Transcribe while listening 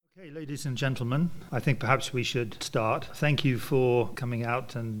Okay, ladies and gentlemen, I think perhaps we should start. Thank you for coming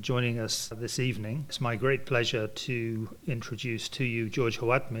out and joining us this evening. It's my great pleasure to introduce to you George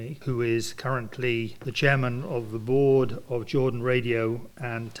Hawatmeh, who is currently the chairman of the board of Jordan Radio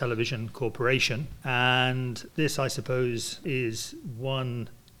and Television Corporation. And this, I suppose, is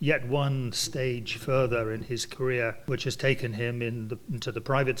yet one stage further in his career, which has taken him into the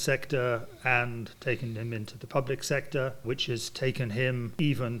private sector and taken him into the public sector, which has taken him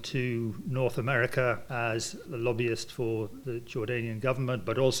even to North America as a lobbyist for the Jordanian government,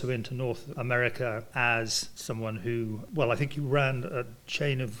 but also into North America as someone who, well, I think you ran a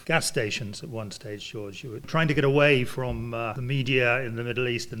chain of gas stations at one stage, George. You were trying to get away from the media in the Middle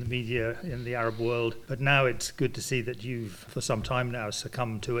East and the media in the Arab world, but now it's good to see that you've, for some time now,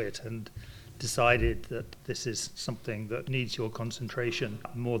 succumbed to it and decided that this is something that needs your concentration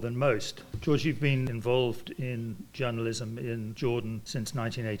more than most. George, you've been involved in journalism in Jordan since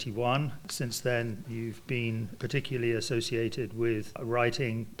 1981. Since then, you've been particularly associated with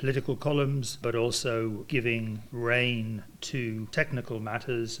writing political columns, but also giving rein to technical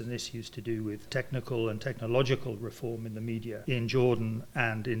matters and issues to do with technical and technological reform in the media in Jordan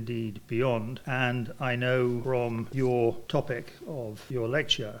and indeed beyond. And I know from your topic of your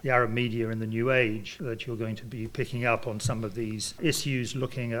lecture, the Arab media in the New Age, that you're going to be picking up on some of these issues,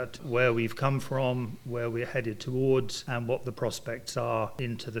 looking at where we've come from, where we're headed towards, and what the prospects are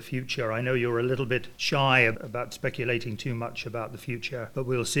into the future. I know you're a little bit shy about speculating too much about the future, but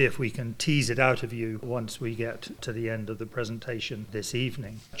we'll see if we can tease it out of you once we get to the end of the presentation this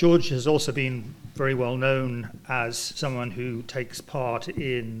evening. George has also been very well known as someone who takes part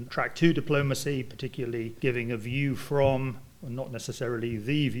in Track 2 diplomacy, particularly giving a view from, well, not necessarily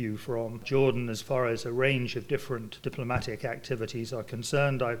the view from, Jordan as far as a range of different diplomatic activities are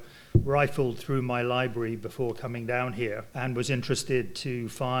concerned. I've rifled through my library before coming down here and was interested to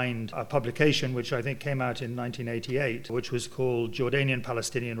find a publication which I think came out in 1988, which was called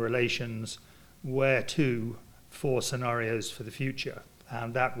Jordanian-Palestinian Relations, Where To? 4 Scenarios for the Future.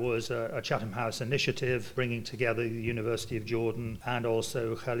 And that was a Chatham House initiative bringing together the University of Jordan and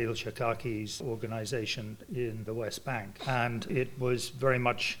also Khalil Shakaki's organization in the West Bank. And it was very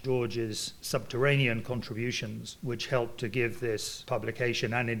much George's subterranean contributions which helped to give this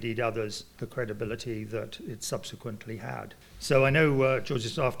publication, and indeed others, the credibility that it subsequently had. So I know George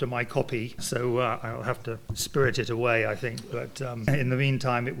is after my copy, so I'll have to spirit it away, I think. But in the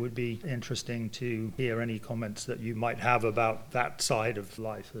meantime, it would be interesting to hear any comments that you might have about that side of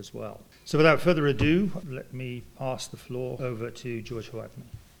life as well. So without further ado, let me pass the floor over to George Hawatmeh.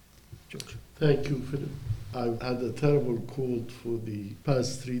 George. Thank you, Philip. I've had a terrible cold for the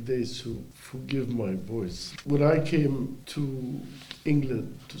past 3 days, so forgive my voice. When I came to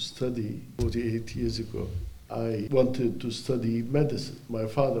England to study 48 years ago, I wanted to study medicine. My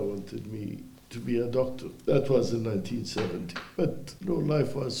father wanted me to be a doctor. That was in 1970. But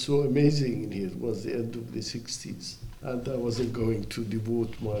life was so amazing in here. It was the end of the 60s. And I wasn't going to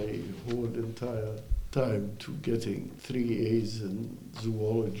devote my whole entire time to getting 3 A's in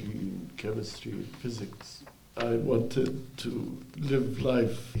zoology, chemistry, and physics. I wanted to live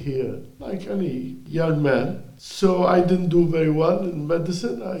life here like any young man. So I didn't do very well in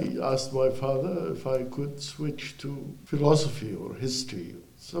medicine. I asked my father if I could switch to philosophy or history,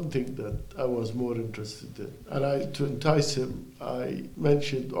 something that I was more interested in. And to entice him, I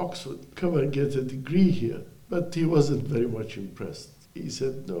mentioned Oxford, come and get a degree here. But he wasn't very much impressed. He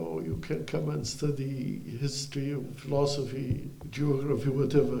said, no, you can come and study history, philosophy, geography,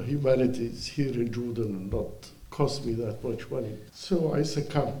 whatever, humanities here in Jordan and not cost me that much money. So I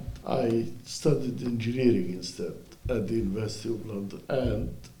succumbed. I studied engineering instead at the University of London.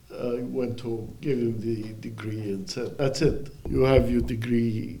 And I went home, gave him the degree and said, that's it. You have your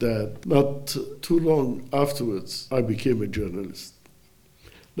degree, Dad. Not too long afterwards, I became a journalist.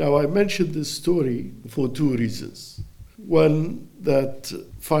 Now, I mentioned this story for 2 reasons. One, that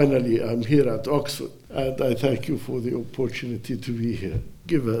finally I'm here at Oxford, and I thank you for the opportunity to be here.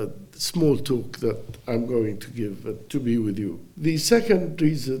 Give a small talk that I'm going to give and to be with you. The second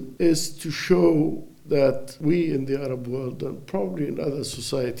reason is to show that we in the Arab world and probably in other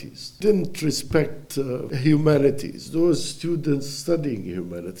societies didn't respect humanities. Those students studying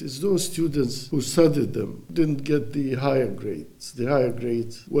humanities, those students who studied them didn't get the higher grades. The higher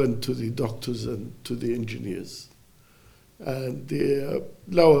grades went to the doctors and to the engineers. And the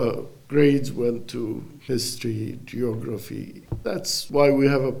lower grades went to history, geography. That's why we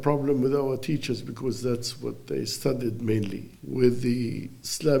have a problem with our teachers, because that's what they studied mainly. With the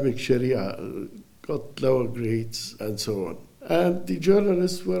Islamic Sharia, got lower grades and so on. And the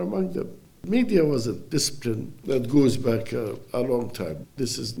journalists were among them. Media was a discipline that goes back a long time.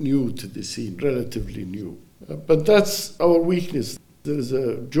 This is new to the scene, relatively new. But that's our weakness. There's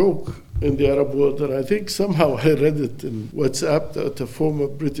a joke in the Arab world, and I think somehow I read it in WhatsApp, that a former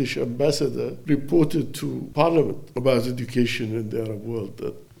British ambassador reported to Parliament about education in the Arab world,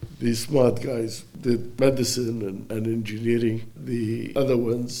 that these smart guys did medicine and engineering. The other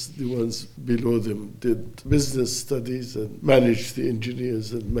ones, the ones below them, did business studies and managed the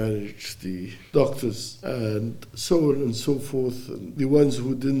engineers and managed the doctors and so on and so forth. And the ones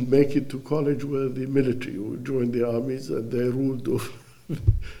who didn't make it to college were the military, who joined the armies, and they ruled over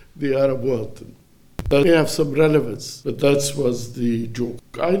the Arab world. That may have some relevance, but that was the joke.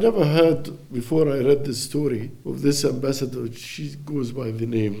 I never heard, before I read this story, of this ambassador. She goes by the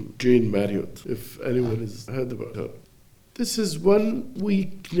name Jane Marriott, if anyone has heard about her. This is one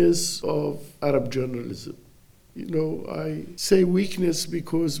weakness of Arab journalism. I say weakness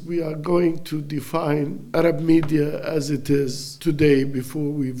because we are going to define Arab media as it is today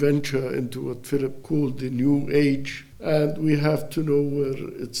before we venture into what Philip called the new age, and we have to know where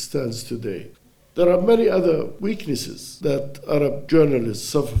it stands today. There are many other weaknesses that Arab journalists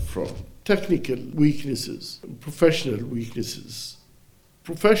suffer from. Technical weaknesses, professional weaknesses.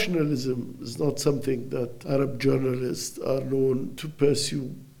 Professionalism is not something that Arab journalists are known to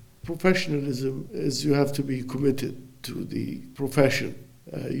pursue. Professionalism is you have to be committed to the profession.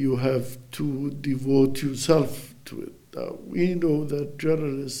 You have to devote yourself to it. We know that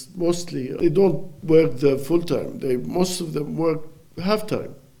journalists mostly, they don't work there full-time. Most of them work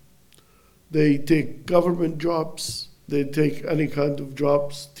half-time. They take government jobs, they take any kind of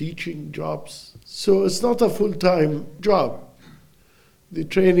jobs, teaching jobs. So it's not a full-time job. The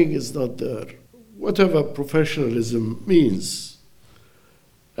training is not there. Whatever professionalism means.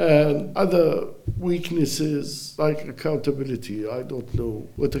 And other weaknesses like accountability. I don't know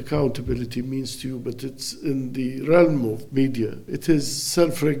what accountability means to you, but it's in the realm of media. It is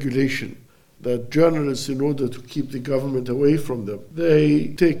self-regulation. That journalists, in order to keep the government away from them, they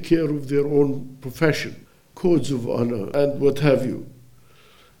take care of their own profession, codes of honor, and what have you.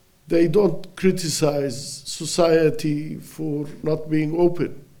 They don't criticize society for not being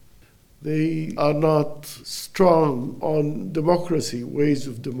open. They are not strong on democracy, ways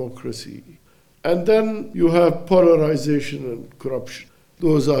of democracy. And then you have polarization and corruption.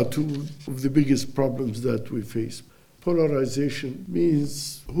 Those are two of the biggest problems that we face. Polarization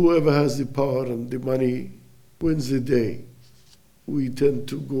means whoever has the power and the money wins the day. We tend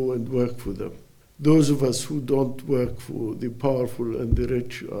to go and work for them. Those of us who don't work for the powerful and the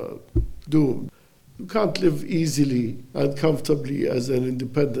rich are doomed. You can't live easily and comfortably as an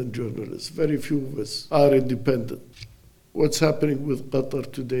independent journalist. Very few of us are independent. What's happening with Qatar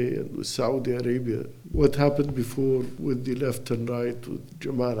today and with Saudi Arabia, what happened before with the left and right, with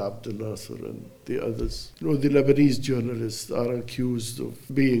Jamal Abdel Nasser and the others. The Lebanese journalists are accused of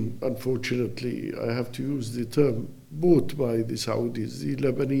being, unfortunately, I have to use the term, bought by the Saudis. The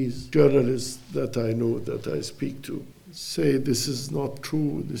Lebanese journalists that I know, that I speak to, say this is not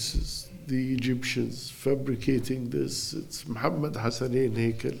true, this is the Egyptians fabricating this. It's Mohammed Hassanein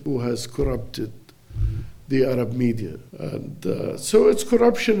Heikel who has corrupted the Arab media. And so it's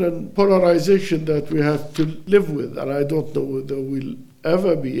corruption and polarization that we have to live with. And I don't know whether we'll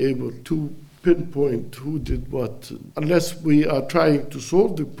ever be able to pinpoint who did what. Unless we are trying to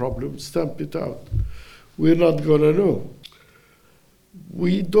solve the problem, stamp it out. We're not going to know.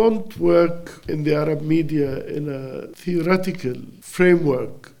 We don't work in the Arab media in a theoretical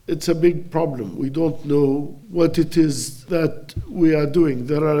framework. It's a big problem. We don't know what it is that we are doing.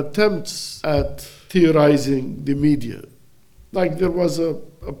 There are attempts at theorizing the media. Like there was a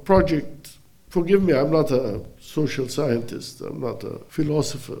project, forgive me, I'm not a social scientist, I'm not a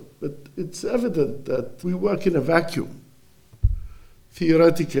philosopher, but it's evident that we work in a vacuum,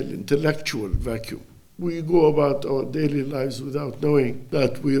 theoretical, intellectual vacuum. We go about our daily lives without knowing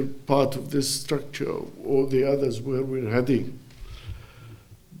that we're part of this structure or the others where we're heading.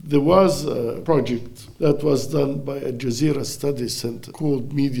 There was a project that was done by Al Jazeera Studies Center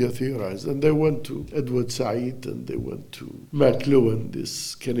called Media Theorize, and they went to Edward Said and they went to McLuhan,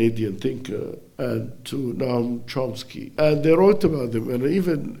 this Canadian thinker, and to Noam Chomsky. And they wrote about them, and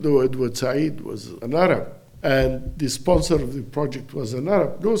even though Edward Said was an Arab, and the sponsor of the project was an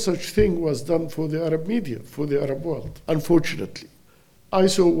Arab, no such thing was done for the Arab media, for the Arab world, unfortunately. I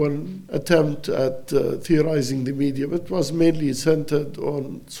saw one attempt at theorizing the media, but it was mainly centered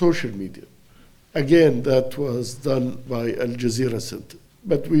on social media. Again, that was done by Al Jazeera Center.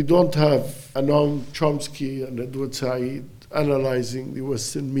 But we don't have Noam Chomsky and Edward Said analyzing the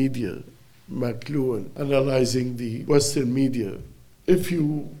Western media, McLuhan analyzing the Western media, If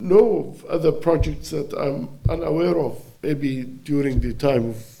you know of other projects that I'm unaware of, maybe during the time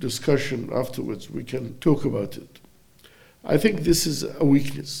of discussion afterwards, we can talk about it. I think this is a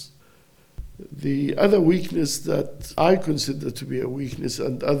weakness. The other weakness that I consider to be a weakness,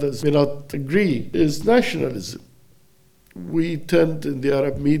 and others may not agree, is nationalism. We tend in the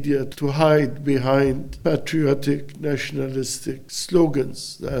Arab media to hide behind patriotic, nationalistic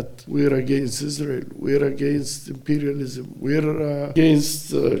slogans that we're against Israel, we're against imperialism, we're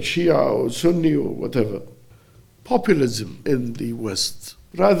against Shia or Sunni or whatever. Populism in the West,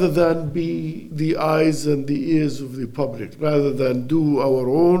 rather than be the eyes and the ears of the public, rather than do our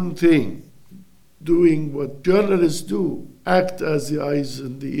own thing, doing what journalists do, act as the eyes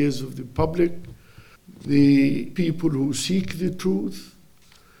and the ears of the public, the people who seek the truth.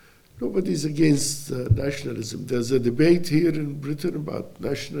 Nobody's against nationalism. There's a debate here in Britain about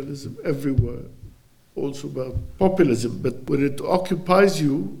nationalism everywhere, also about populism. But when it occupies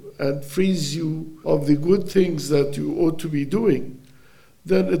you and frees you of the good things that you ought to be doing,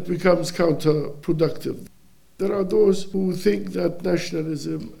 then it becomes counterproductive. There are those who think that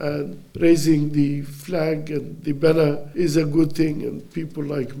nationalism and raising the flag and the banner is a good thing, and people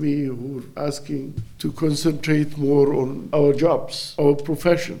like me who are asking to concentrate more on our jobs, our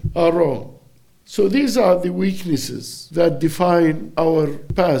profession, are wrong. So these are the weaknesses that define our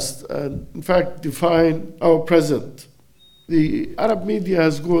past and, in fact, define our present. The Arab media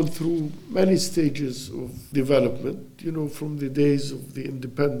has gone through many stages of development, from the days of the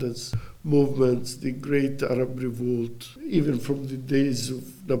independence movements, the Great Arab Revolt, even from the days of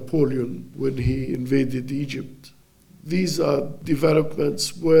Napoleon when he invaded Egypt. These are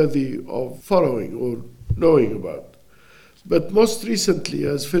developments worthy of following or knowing about. But most recently,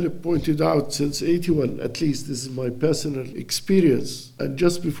 as Philip pointed out, since 81, at least this is my personal experience, and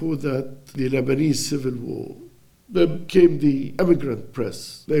just before that, the Lebanese Civil War, then came the immigrant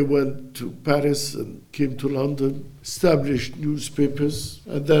press. They went to Paris and came to London, established newspapers,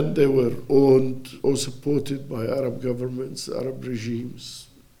 and then they were owned or supported by Arab governments, Arab regimes,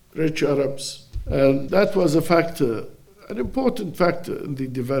 rich Arabs. And that was a factor, an important factor in the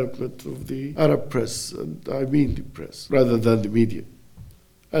development of the Arab press, and I mean the press, rather than the media.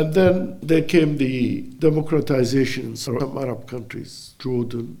 And then there came the democratization in some Arab countries,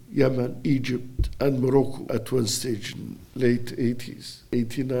 Jordan, Yemen, Egypt, and Morocco at one stage in late 80s,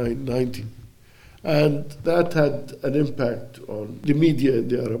 89, 90. And that had an impact on the media in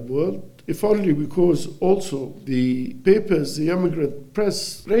the Arab world, if only because also the papers, the immigrant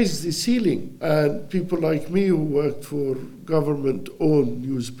press, raised the ceiling. And people like me who worked for government-owned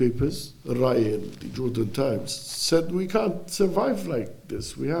newspapers, Rai and the Jordan Times, said we can't survive like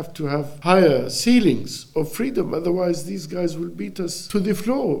this. We have to have higher ceilings of freedom. Otherwise, these guys will beat us to the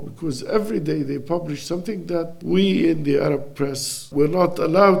floor, because every day they publish something that we in the Arab press were not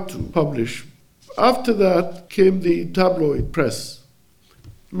allowed to publish. After that came the tabloid press.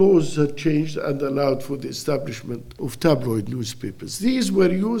 Laws had changed and allowed for the establishment of tabloid newspapers. These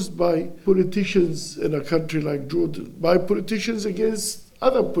were used by politicians in a country like Jordan, by politicians against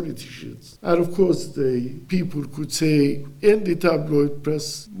other politicians. And of course, the people could say in the tabloid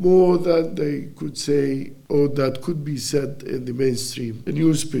press more than they could say or that could be said in the mainstream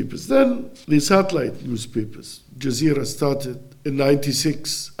newspapers. Then the satellite newspapers. Jazeera started in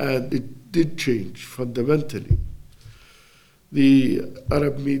 96, and it did change fundamentally. The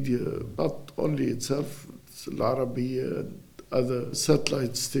Arab media, not only itself, it's Al Arabiya and other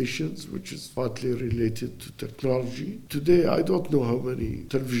satellite stations, which is partly related to technology. Today, I don't know how many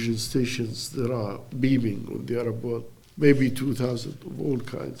television stations there are beaming on the Arab world. Maybe 2,000 of all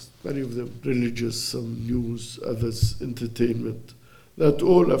kinds, many of them religious, some news, others entertainment. That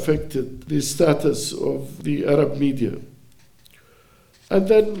all affected the status of the Arab media. And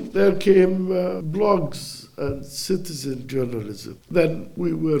then there came blogs and citizen journalism. Then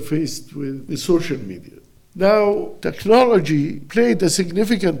we were faced with the social media. Now, technology played a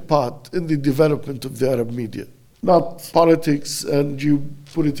significant part in the development of the Arab media. Not politics and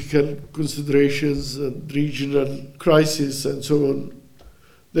geopolitical considerations and regional crisis and so on.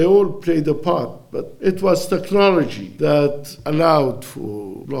 They all played a part, but it was technology that allowed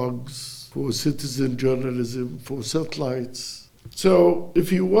for blogs, for citizen journalism, for satellites. So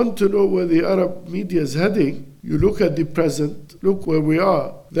if you want to know where the Arab media is heading, you look at the present, look where we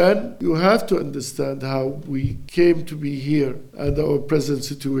are. Then you have to understand how we came to be here and our present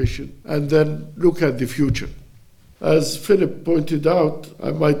situation, and then look at the future. As Philip pointed out,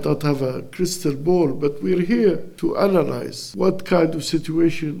 I might not have a crystal ball, but we're here to analyze what kind of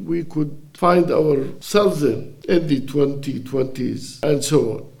situation we could find ourselves in the 2020s and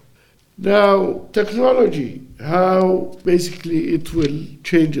so on. Now, technology, how basically it will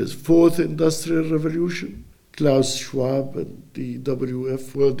change us. Fourth Industrial Revolution, Klaus Schwab and the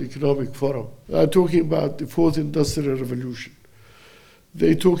WF, World Economic Forum, are talking about the Fourth Industrial Revolution.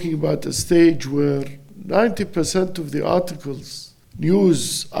 They're talking about a stage where 90% of the articles,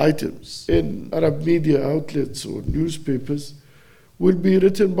 news items in Arab media outlets or newspapers will be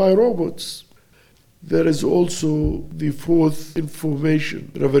written by robots. There is also the fourth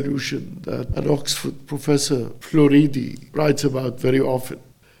information revolution that an Oxford professor, Floridi, writes about very often.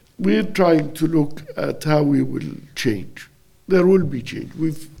 We're trying to look at how we will change. There will be change.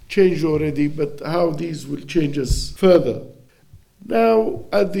 We've changed already, but how these will change us further. Now,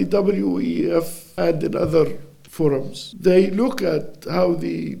 at the WEF and in other forums, they look at how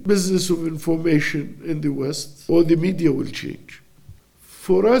the business of information in the West or the media will change.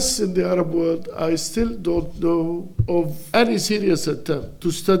 For us in the Arab world, I still don't know of any serious attempt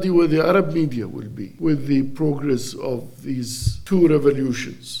to study where the Arab media will be with the progress of these two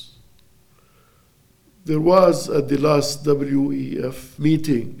revolutions. There was at the last WEF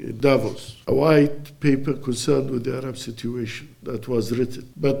meeting in Davos a white paper concerned with the Arab situation that was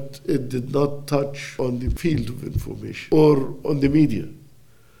written, but it did not touch on the field of information or on the media.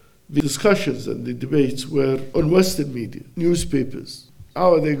 The discussions and the debates were on Western media, newspapers.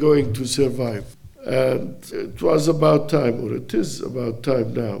 How are they going to survive? And it was about time, or it is about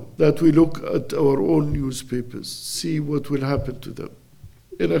time now, that we look at our own newspapers, see what will happen to them.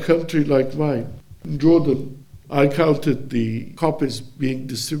 In a country like mine, in Jordan, I counted the copies being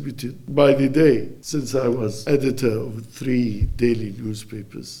distributed by the day since I was editor of 3 daily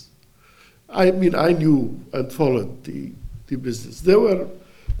newspapers. I mean, I knew and followed the business. There were,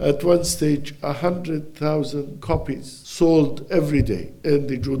 at one stage, 100,000 copies sold every day in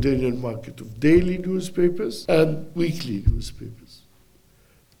the Jordanian market of daily newspapers and weekly newspapers.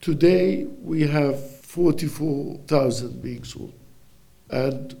 Today, we have 44,000 being sold.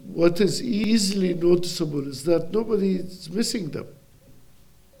 And what is easily noticeable is that nobody is missing them.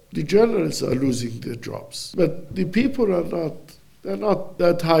 The journalists are losing their jobs, but the people are not. They're not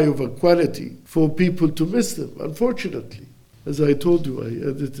that high of a quality for people to miss them, unfortunately. As I told you, I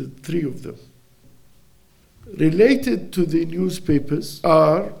edited 3 of them. Related to the newspapers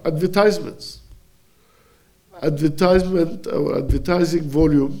are advertisements. Advertising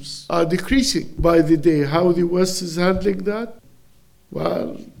volumes are decreasing by the day. How the West is handling that?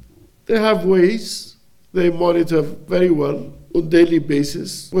 Well, they have ways. They monitor very well on a daily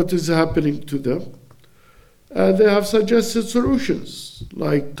basis what is happening to them. And they have suggested solutions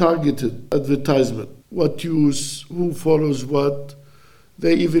like targeted advertisement. What use, who follows what.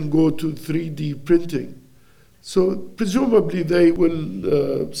 They even go to 3D printing. So presumably they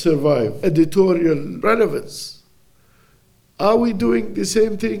will survive. Editorial relevance. Are we doing the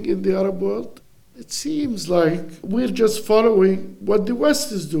same thing in the Arab world? It seems like we're just following what the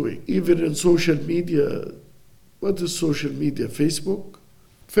West is doing. Even in social media. What is social media? Facebook?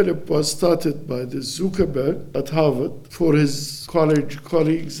 Philip was started by this Zuckerberg at Harvard for his college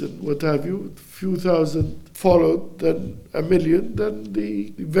colleagues and what have you. A few thousand followed, then 1 million, then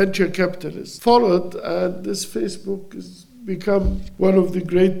the venture capitalists followed, and this Facebook has become one of the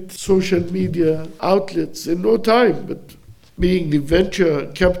great social media outlets in no time. But being the venture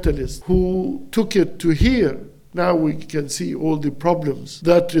capitalist who took it to here, now we can see all the problems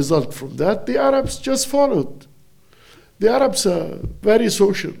that result from that. The Arabs just followed. The Arabs are very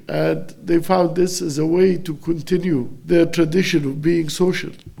social, and they found this as a way to continue their tradition of being social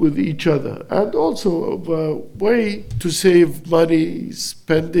with each other, and also a way to save money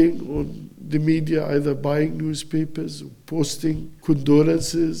spending on the media, either buying newspapers, posting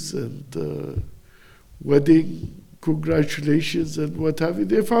condolences and wedding congratulations and what have you.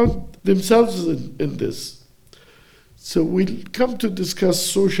 They found themselves in this. So we'll come to discuss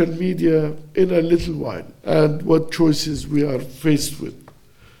social media in a little while and what choices we are faced with.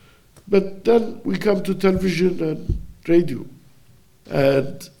 But then we come to television and radio.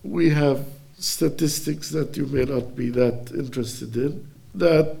 And we have statistics that you may not be that interested in,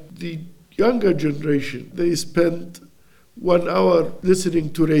 that the younger generation, they spend 1 hour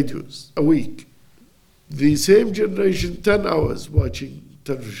listening to radios a week. The same generation, 10 hours watching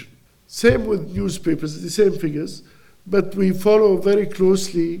television. Same with newspapers, the same figures. But we follow very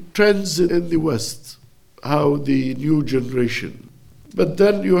closely trends in the West, how the new generation. But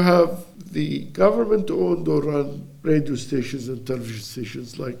then you have the government-owned or run radio stations and television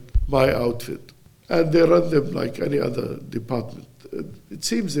stations like My Outfit. And they run them like any other department. It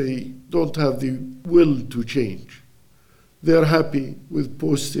seems they don't have the will to change. They're happy with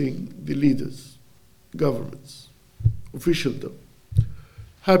posting the leaders, governments, officialdom.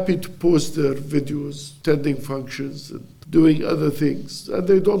 happy to post their videos, attending functions, and doing other things, and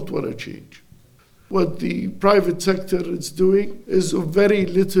they don't want to change. What the private sector is doing is of very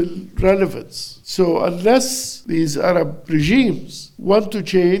little relevance. So unless these Arab regimes want to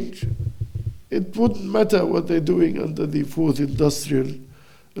change, it wouldn't matter what they're doing under the fourth industrial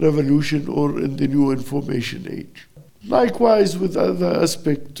revolution or in the new information age. Likewise with other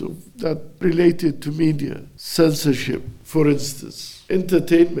aspects of that related to media, censorship, for instance,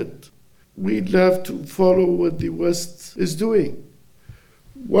 entertainment. We'd have to follow what the West is doing.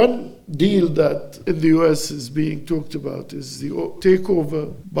 One deal that in the US is being talked about is the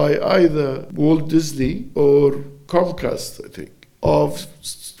takeover by either Walt Disney or Comcast, I think, of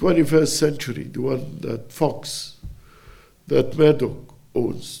 21st Century, the one that Fox, that Murdoch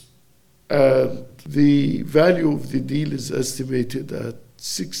owns. And the value of the deal is estimated at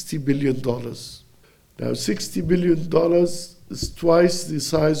 $60 billion. Now, $60 billion is twice the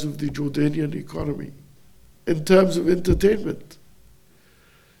size of the Jordanian economy in terms of entertainment.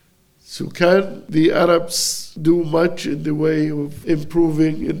 So can the Arabs do much in the way of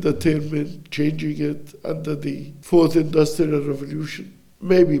improving entertainment, changing it under the fourth industrial revolution?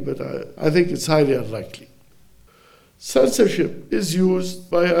 Maybe, but I think it's highly unlikely. Censorship is used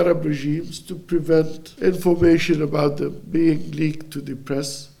by Arab regimes to prevent information about them being leaked to the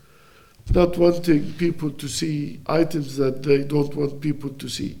press, not wanting people to see items that they don't want people to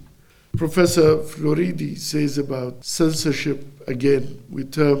see. Professor Floridi says about censorship, again,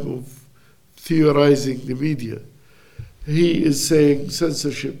 with term of theorizing the media. He is saying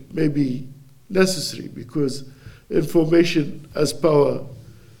censorship may be necessary because information as power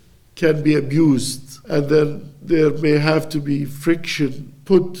can be abused, and then there may have to be friction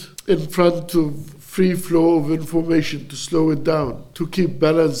put in front of free flow of information to slow it down, to keep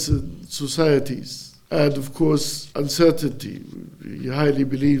balance in societies. And of course, uncertainty. He highly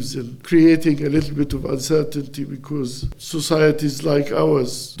believes in creating a little bit of uncertainty because societies like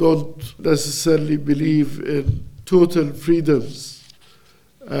ours don't necessarily believe in total freedoms.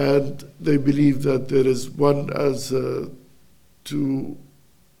 And they believe that there is one answer to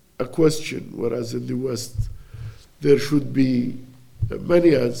a question, whereas in the West, there should be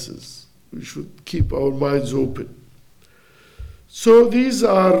many answers. We should keep our minds open. So these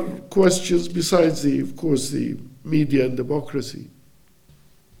are questions besides of course, the media and democracy.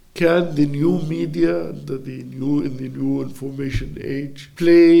 Can the new media in the new information age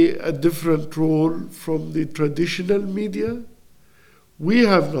play a different role from the traditional media? We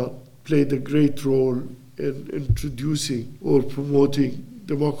have not played a great role in introducing or promoting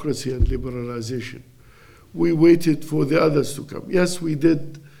democracy and liberalization. We waited for the others to come. Yes, we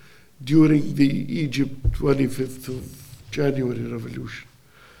did during the Egypt 25th of January revolution,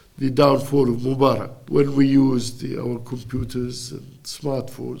 the downfall of Mubarak, when we used our computers and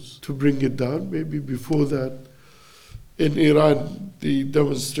smartphones to bring it down. Maybe before that, in Iran, the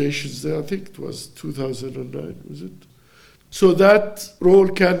demonstrations there, I think it was 2009, was it? So that role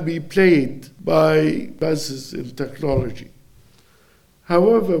can be played by advances in technology.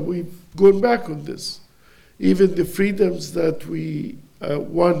 However, we've gone back on this. Even the freedoms that we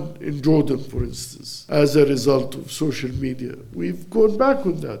won in Jordan, for instance, as a result of social media, we've gone back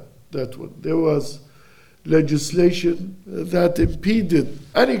on that one. There was legislation that impeded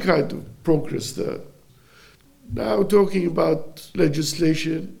any kind of progress there. Now, talking about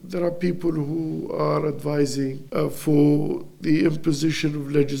legislation, there are people who are advising for the imposition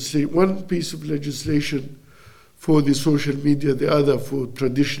of legislation, one piece of legislation for the social media, the other for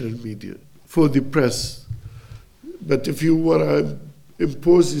traditional media, for the press. But if you want to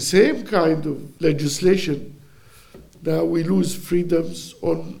impose the same kind of legislation, now we lose freedoms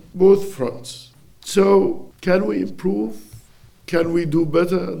on both fronts. So can we improve? Can we do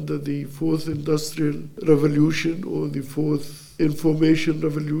better under the fourth industrial revolution or the fourth information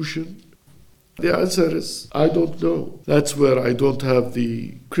revolution? The answer is, I don't know. That's where I don't have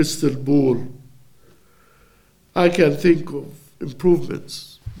the crystal ball. I can think of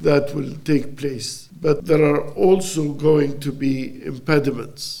improvements that will take place, but there are also going to be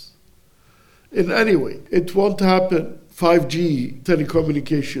impediments. In any way, it won't happen. 5G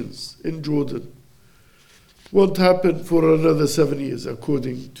telecommunications in Jordan won't happen for another 7 years,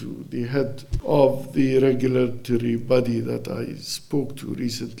 according to the head of the regulatory body that I spoke to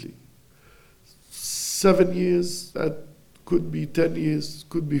recently. 7 years, that could be 10 years,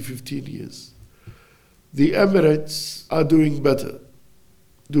 could be 15 years. The Emirates are doing better.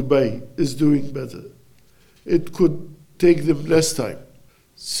 Dubai is doing better. It could take them less time.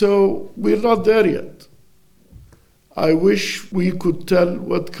 So we're not there yet. I wish we could tell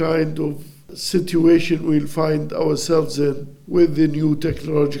what kind of situation we'll find ourselves in with the new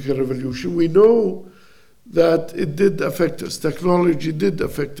technological revolution. We know that it did affect us. Technology did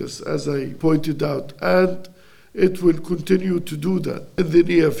affect us, as I pointed out, and it will continue to do that in the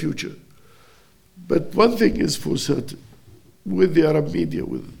near future. But one thing is for certain, with the Arab media,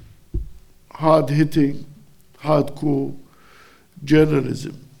 with hard-hitting, hardcore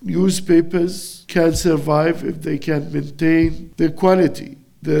journalism, newspapers can survive if they can maintain their quality,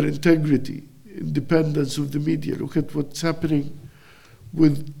 their integrity, independence of the media. Look at what's happening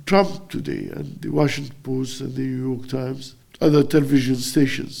with Trump today and the Washington Post and the New York Times, other television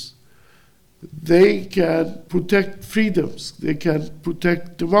stations. They can protect freedoms. They can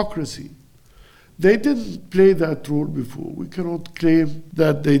protect democracy. They didn't play that role before. We cannot claim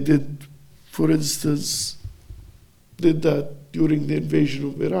that they did, for instance, did that during the invasion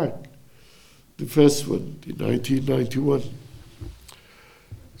of Iraq, the first one in 1991.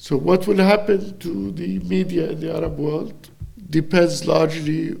 So what will happen to the media in the Arab world depends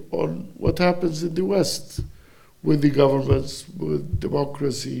largely on what happens in the West with the governments, with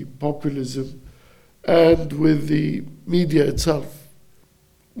democracy, populism, and with the media itself.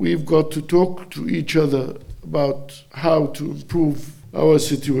 We've got to talk to each other about how to improve our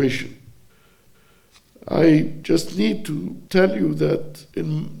situation. I just need to tell you that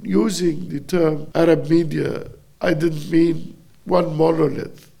in using the term Arab media, I didn't mean one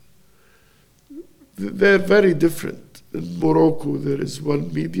monolith. They're very different. In Morocco, there is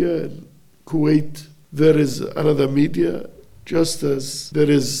one media. In Kuwait, there is another media, just as there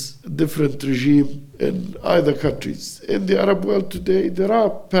is a different regime in either countries. In the Arab world today, there are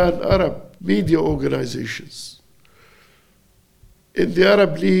pan-Arab media organizations. In the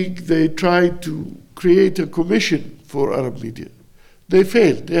Arab League, they tried to create a commission for Arab media. They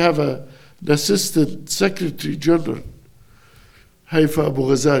failed. They have an assistant secretary general, Haifa Abu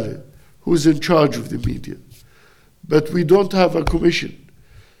Ghazali, who's in charge of the media. But we don't have a commission.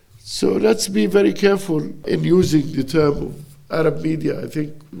 So let's be very careful in using the term of Arab media. I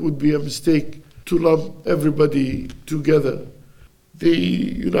think it would be a mistake to lump everybody together. The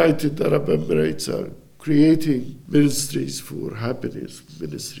United Arab Emirates are creating ministries for happiness,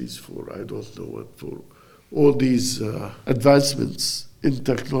 ministries for I don't know what, for all these advancements in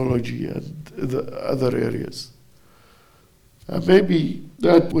technology and the other areas. Maybe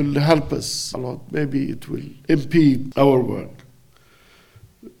that will help us a lot. Maybe it will impede our work.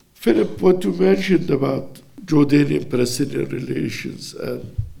 Philip, what you mentioned about Jordanian-Palestinian relations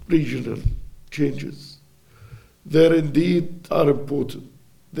and regional changes, they indeed are important.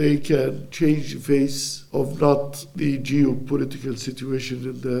 They can change the face of not the geopolitical situation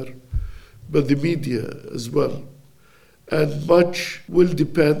in there, but the media as well. And much will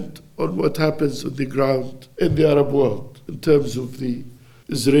depend on what happens on the ground in the Arab world in terms of the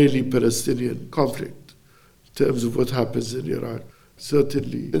Israeli-Palestinian conflict, in terms of what happens in Iraq,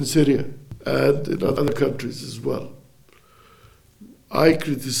 certainly in Syria, and in other countries as well. I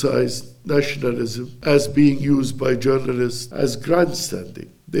criticize nationalism as being used by journalists as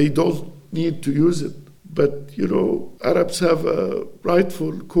grandstanding. They don't need to use it. But, Arabs have a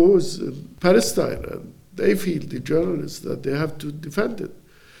rightful cause in Palestine, and they feel, the journalists, that they have to defend it.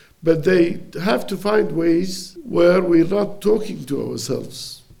 But they have to find ways where we're not talking to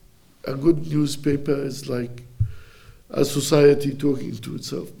ourselves. A good newspaper is like a society talking to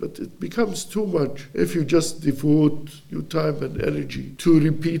itself, but it becomes too much if you just devote your time and energy to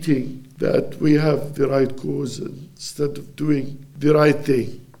repeating that we have the right cause instead of doing the right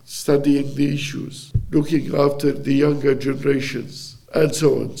thing, studying the issues, looking after the younger generations, and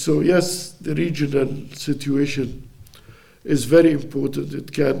so on. So yes, the regional situation is very important.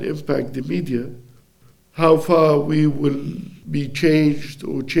 It can impact the media. How far we will be changed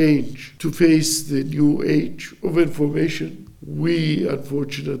or change to face the new age of information, we,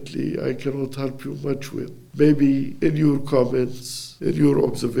 unfortunately, I cannot help you much with. Maybe in your comments, in your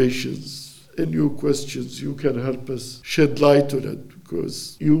observations, in your questions, you can help us shed light on it,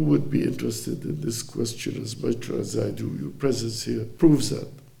 because you would be interested in this question as much as I do. Your presence here proves that.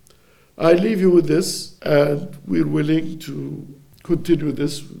 I leave you with this, and we're willing to continue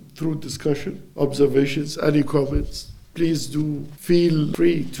this through discussion, observations, any comments. Please do feel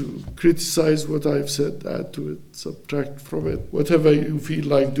free to criticize what I've said, add to it, subtract from it, whatever you feel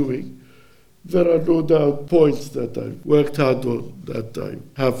like doing. There are no doubt points that I've worked hard on that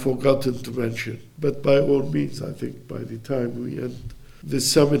I have forgotten to mention. But by all means, I think by the time we end this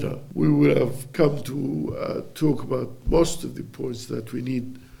seminar, we will have come to talk about most of the points that we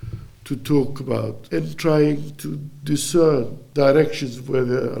need to talk about in trying to discern directions where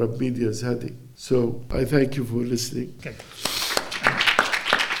the Arab media is heading. So I thank you for listening. Okay.